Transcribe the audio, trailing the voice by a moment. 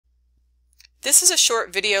This is a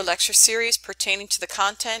short video lecture series pertaining to the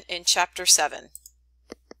content in Chapter 7.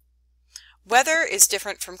 Weather is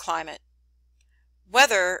different from climate.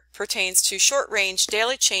 Weather pertains to short-range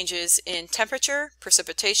daily changes in temperature,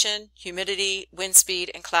 precipitation, humidity, wind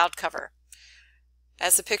speed, and cloud cover.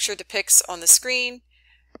 As the picture depicts on the screen,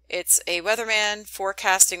 it's a weatherman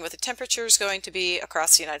forecasting what the temperature is going to be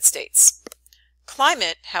across the United States.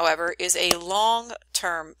 Climate, however, is a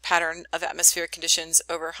long-term pattern of atmospheric conditions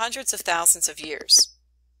over hundreds of thousands of years.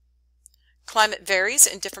 Climate varies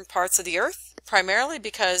in different parts of the Earth, primarily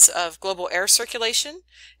because of global air circulation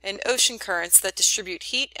and ocean currents that distribute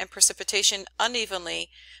heat and precipitation unevenly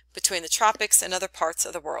between the tropics and other parts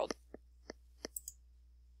of the world.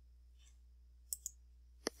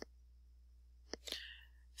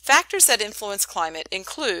 Factors that influence climate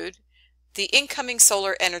include the incoming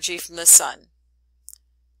solar energy from the sun,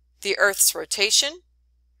 the Earth's rotation,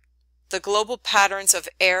 the global patterns of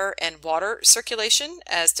air and water circulation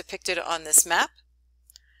as depicted on this map,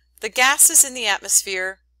 the gases in the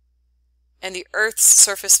atmosphere, and the Earth's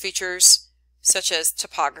surface features such as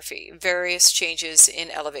topography, various changes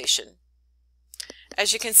in elevation.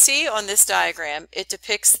 As you can see on this diagram, it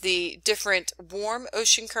depicts the different warm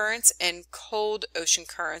ocean currents and cold ocean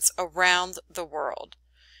currents around the world.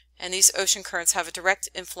 And these ocean currents have a direct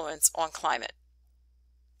influence on climate.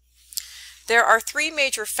 There are three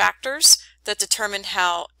major factors that determine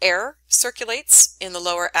how air circulates in the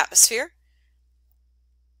lower atmosphere,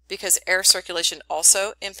 because air circulation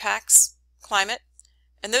also impacts climate.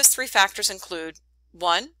 And those three factors include: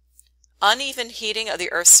 1. Uneven heating of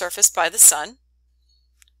the Earth's surface by the sun.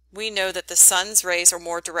 We know that the sun's rays are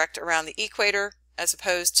more direct around the equator as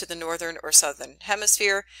opposed to the northern or southern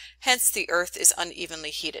hemisphere, hence the Earth is unevenly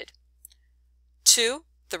heated. 2.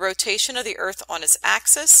 The rotation of the Earth on its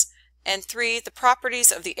axis. And 3. The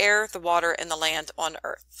properties of the air, the water, and the land on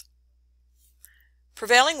Earth.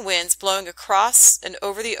 Prevailing winds blowing across and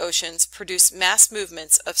over the oceans produce mass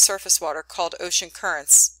movements of surface water called ocean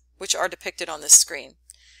currents, which are depicted on this screen.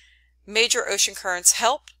 Major ocean currents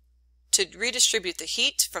help to redistribute the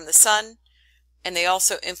heat from the sun, and they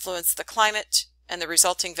also influence the climate and the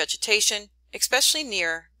resulting vegetation, especially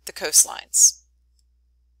near the coastlines.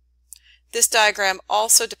 This diagram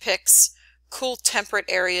also depicts cool temperate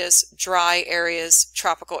areas, dry areas,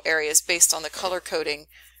 tropical areas based on the color coding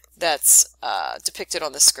that's depicted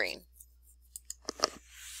on the screen.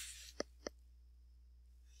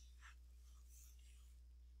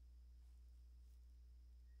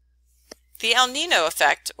 The El Nino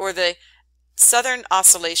effect, or the Southern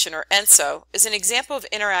Oscillation, or ENSO, is an example of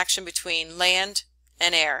interaction between land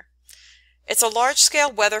and air. It's a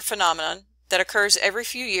large-scale weather phenomenon that occurs every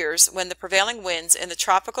few years when the prevailing winds in the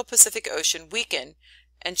tropical Pacific Ocean weaken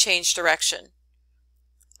and change direction.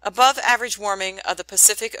 Above average warming of the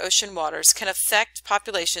Pacific Ocean waters can affect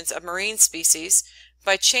populations of marine species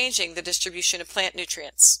by changing the distribution of plant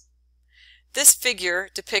nutrients. This figure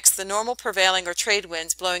depicts the normal prevailing or trade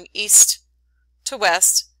winds blowing east to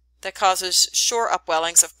west that causes shore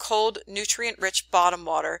upwellings of cold, nutrient-rich bottom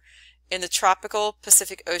water in the tropical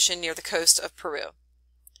Pacific Ocean near the coast of Peru.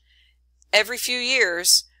 Every few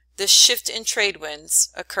years, this shift in trade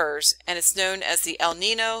winds occurs, and it's known as the El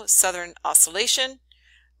Nino Southern Oscillation,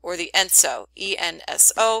 or the ENSO,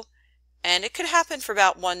 E-N-S-O, and it could happen for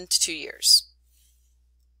about 1 to 2 years.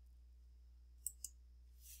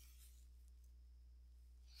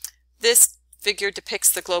 This figure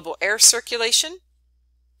depicts the global air circulation.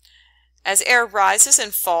 As air rises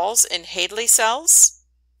and falls in Hadley cells,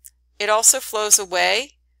 it also flows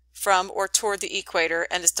away from or toward the equator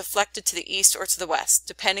and is deflected to the east or to the west,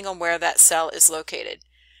 depending on where that cell is located.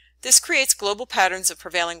 This creates global patterns of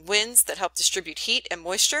prevailing winds that help distribute heat and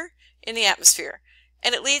moisture in the atmosphere,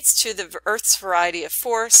 and it leads to the Earth's variety of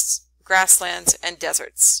forests, grasslands, and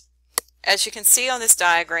deserts. As you can see on this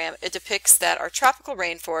diagram, it depicts that our tropical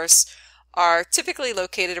rainforests are typically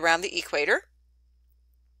located around the equator.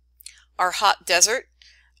 Our hot desert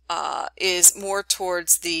is more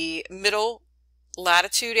towards the middle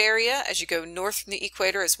latitude area as you go north from the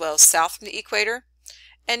equator as well as south from the equator.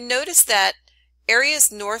 And notice that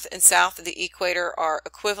areas north and south of the equator are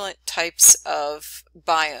equivalent types of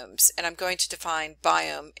biomes, and I'm going to define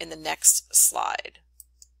biome in the next slide.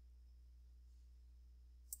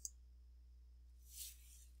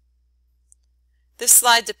 This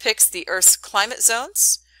slide depicts the Earth's climate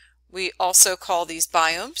zones. We also call these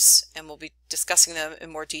biomes, and we'll be discussing them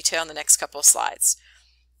in more detail in the next couple of slides.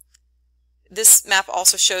 This map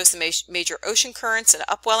also shows the major ocean currents and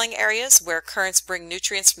upwelling areas where currents bring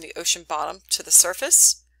nutrients from the ocean bottom to the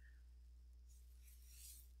surface.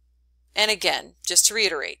 And again, just to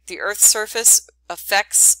reiterate, the Earth's surface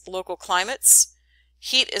affects local climates.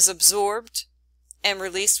 Heat is absorbed and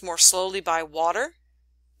released more slowly by water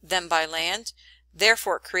than by land.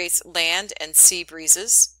 Therefore, it creates land and sea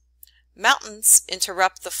breezes. Mountains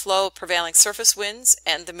interrupt the flow of prevailing surface winds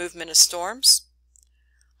and the movement of storms.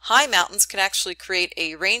 High mountains can actually create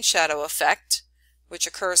a rain shadow effect, which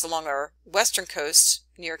occurs along our western coast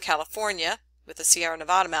near California with the Sierra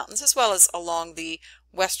Nevada mountains, as well as along the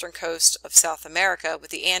western coast of South America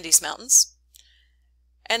with the Andes Mountains.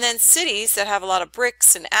 And then cities that have a lot of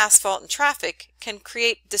bricks and asphalt and traffic can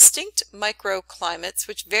create distinct microclimates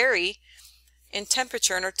which vary in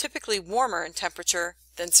temperature and are typically warmer in temperature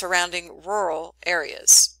than surrounding rural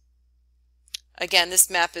areas. Again, this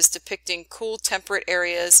map is depicting cool temperate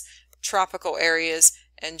areas, tropical areas,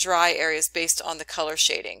 and dry areas based on the color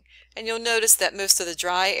shading. And you'll notice that most of the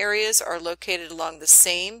dry areas are located along the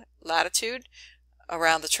same latitude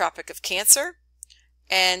around the Tropic of Cancer,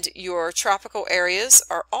 and your tropical areas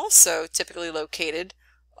are also typically located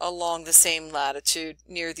along the same latitude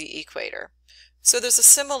near the equator. So there's a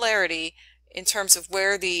similarity in terms of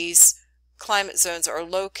where these climate zones are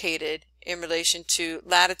located in relation to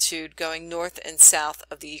latitude going north and south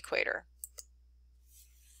of the equator.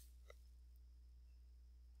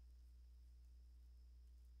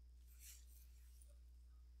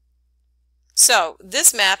 So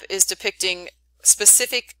this map is depicting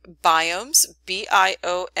specific biomes, B-I-O-M-E-S,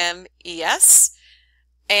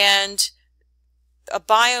 and a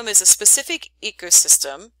biome is a specific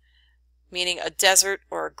ecosystem, meaning a desert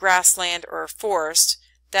or a grassland or a forest,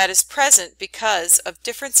 that is present because of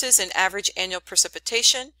differences in average annual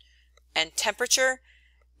precipitation and temperature,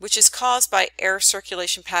 which is caused by air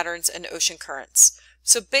circulation patterns and ocean currents.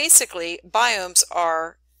 So basically, biomes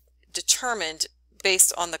are determined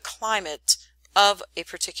based on the climate of a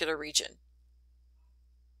particular region.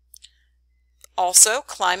 Also,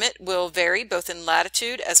 climate will vary both in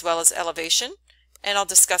latitude as well as elevation, and I'll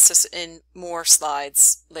discuss this in more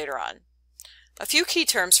slides later on. A few key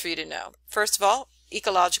terms for you to know. First of all,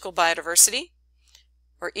 ecological biodiversity,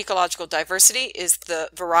 or ecological diversity, is the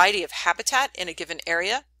variety of habitat in a given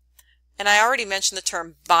area. And I already mentioned the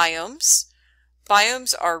term biomes.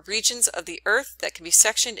 Biomes are regions of the Earth that can be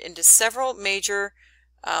sectioned into several major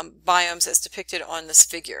biomes as depicted on this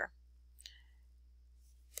figure.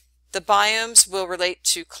 The biomes will relate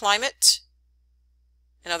to climate,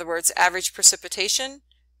 in other words, average precipitation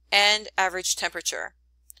and average temperature.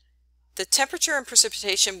 The temperature and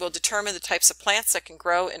precipitation will determine the types of plants that can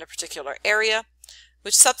grow in a particular area,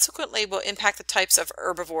 which subsequently will impact the types of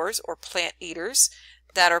herbivores or plant eaters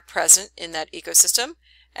that are present in that ecosystem,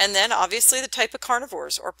 and then obviously the type of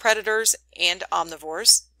carnivores or predators and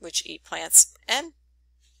omnivores, which eat plants and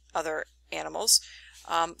other animals,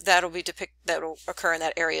 that will occur in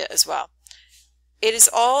that area as well. It is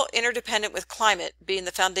all interdependent with climate being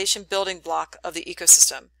the foundation building block of the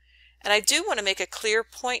ecosystem. And I do want to make a clear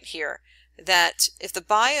point here that if the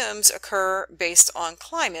biomes occur based on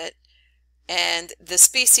climate and the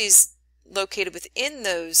species located within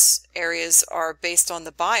those areas are based on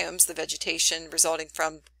the biomes, the vegetation resulting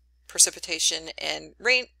from precipitation and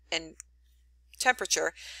rain and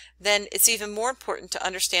temperature, then it's even more important to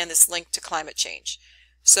understand this link to climate change.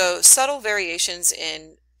 So subtle variations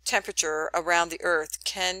in temperature around the Earth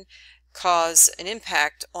can cause an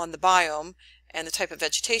impact on the biome and the type of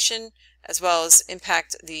vegetation, as well as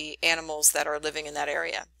impact the animals that are living in that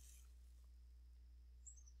area.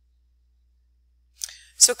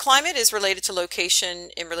 So climate is related to location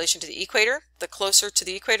in relation to the equator. The closer to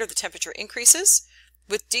the equator, the temperature increases,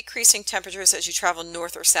 with decreasing temperatures as you travel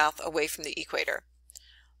north or south away from the equator.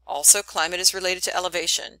 Also, climate is related to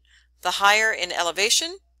elevation. The higher in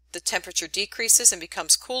elevation, the temperature decreases and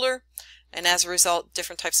becomes cooler, and as a result,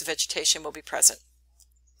 different types of vegetation will be present.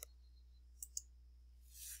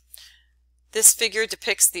 This figure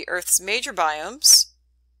depicts the Earth's major biomes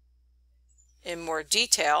in more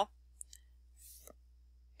detail,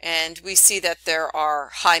 and we see that there are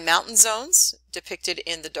high mountain zones depicted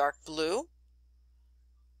in the dark blue.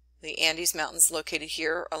 The Andes Mountains located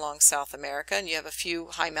here along South America, and you have a few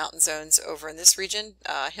high mountain zones over in this region,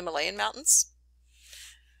 Himalayan mountains.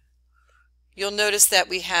 You'll notice that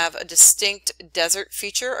we have a distinct desert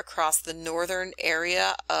feature across the northern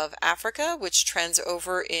area of Africa, which trends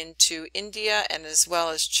over into India and as well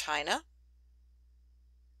as China.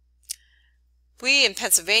 We in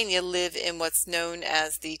Pennsylvania live in what's known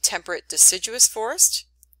as the temperate deciduous forest,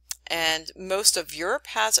 and most of Europe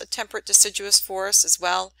has a temperate deciduous forest as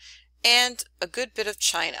well, and a good bit of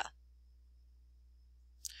China.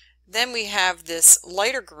 Then we have this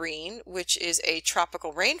lighter green, which is a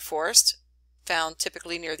tropical rainforest, found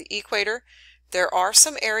typically near the equator. There are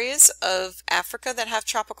some areas of Africa that have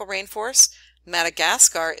tropical rainforests.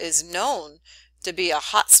 Madagascar is known to be a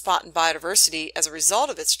hot spot in biodiversity as a result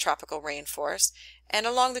of its tropical rainforest. And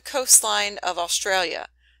along the coastline of Australia,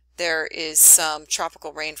 there is some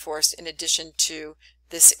tropical rainforest in addition to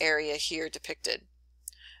this area here depicted.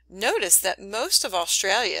 Notice that most of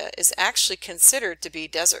Australia is actually considered to be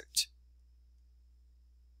desert.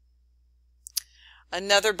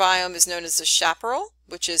 Another biome is known as the chaparral,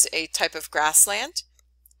 which is a type of grassland,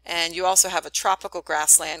 and you also have a tropical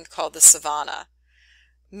grassland called the savanna.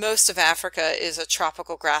 Most of Africa is a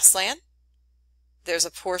tropical grassland. There's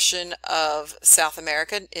a portion of South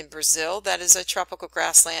America in Brazil that is a tropical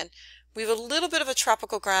grassland. We have a little bit of a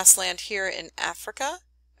tropical grassland here in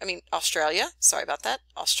Australia, sorry about that,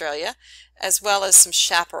 Australia, as well as some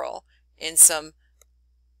chaparral in some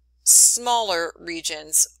smaller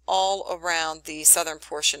regions all around the southern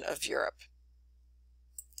portion of Europe.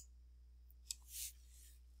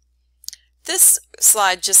 This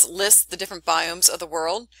slide just lists the different biomes of the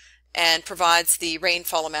world and provides the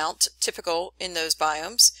rainfall amount typical in those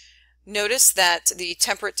biomes. Notice that the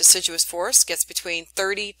temperate deciduous forest gets between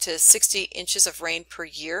 30 to 60 inches of rain per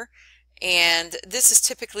year, and this is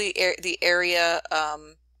typically the area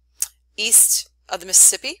east of the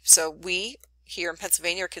Mississippi. So we here in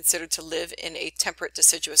Pennsylvania are considered to live in a temperate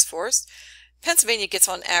deciduous forest. Pennsylvania gets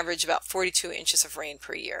on average about 42 inches of rain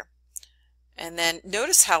per year. And then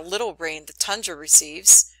notice how little rain the tundra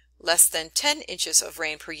receives, less than 10 inches of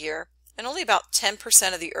rain per year, and only about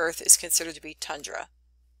 10% of the earth is considered to be tundra.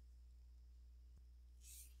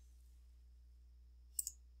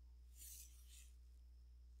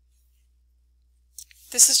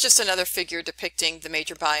 This is just another figure depicting the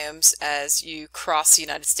major biomes as you cross the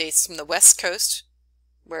United States from the west coast,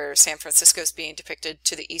 where San Francisco is being depicted,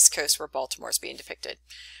 to the east coast, where Baltimore is being depicted.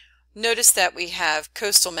 Notice that we have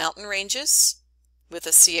coastal mountain ranges with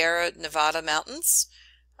the Sierra Nevada mountains.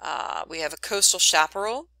 We have a coastal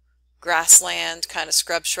chaparral, grassland, kind of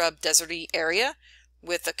shrub, deserty area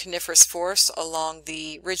with a coniferous forest along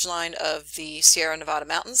the ridgeline of the Sierra Nevada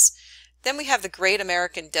mountains. Then we have the Great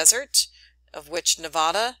American Desert, of which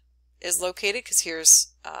Nevada is located, because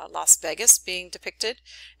here's Las Vegas being depicted.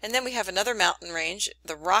 And then we have another mountain range,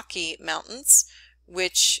 the Rocky Mountains,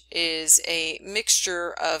 which is a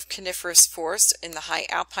mixture of coniferous forest in the high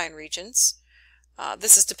alpine regions.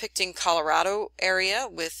 This is depicting Colorado area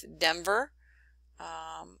with Denver.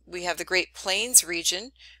 We have the Great Plains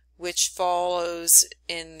region, which follows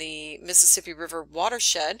in the Mississippi River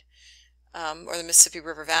watershed, or the Mississippi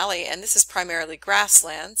River Valley, and this is primarily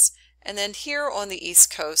grasslands. And then here on the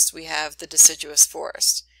east coast we have the deciduous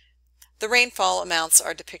forest. The rainfall amounts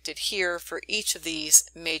are depicted here for each of these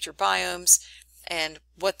major biomes, and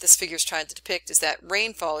what this figure is trying to depict is that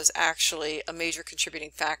rainfall is actually a major contributing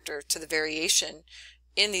factor to the variation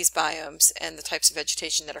in these biomes and the types of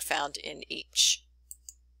vegetation that are found in each.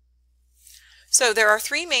 So there are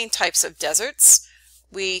three main types of deserts.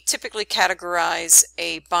 We typically categorize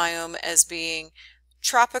a biome as being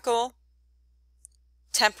tropical,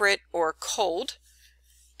 temperate, or cold.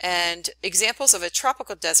 And examples of a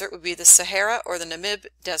tropical desert would be the Sahara or the Namib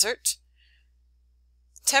Desert.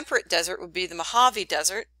 Temperate desert would be the Mojave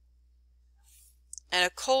Desert. And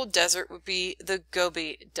a cold desert would be the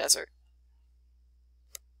Gobi Desert.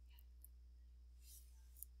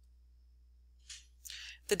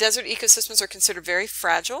 The desert ecosystems are considered very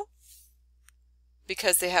fragile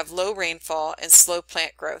because they have low rainfall and slow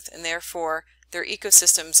plant growth, and therefore their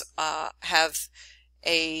ecosystems have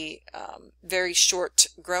a very short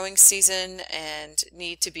growing season and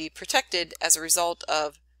need to be protected as a result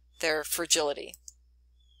of their fragility.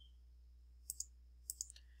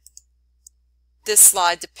 This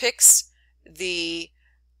slide depicts the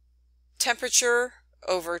temperature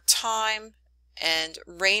over time and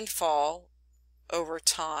rainfall over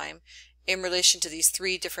time in relation to these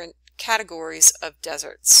three different categories of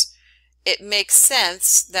deserts. It makes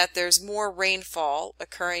sense that there's more rainfall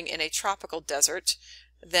occurring in a tropical desert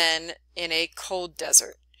than in a cold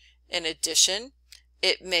desert. In addition,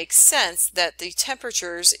 it makes sense that the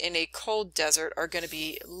temperatures in a cold desert are going to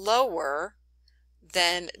be lower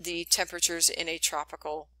than the temperatures in a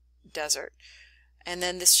tropical desert. And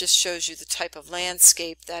then this just shows you the type of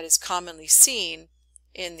landscape that is commonly seen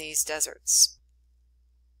in these deserts.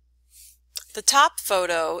 The top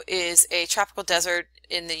photo is a tropical desert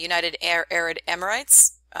in the United Arab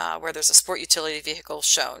Emirates, where there's a sport utility vehicle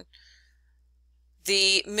shown.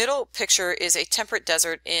 The middle picture is a temperate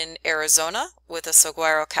desert in Arizona with a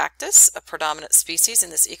saguaro cactus, a predominant species in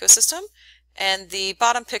this ecosystem. And the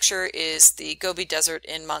bottom picture is the Gobi Desert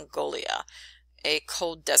in Mongolia, a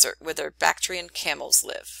cold desert where their Bactrian camels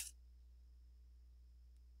live.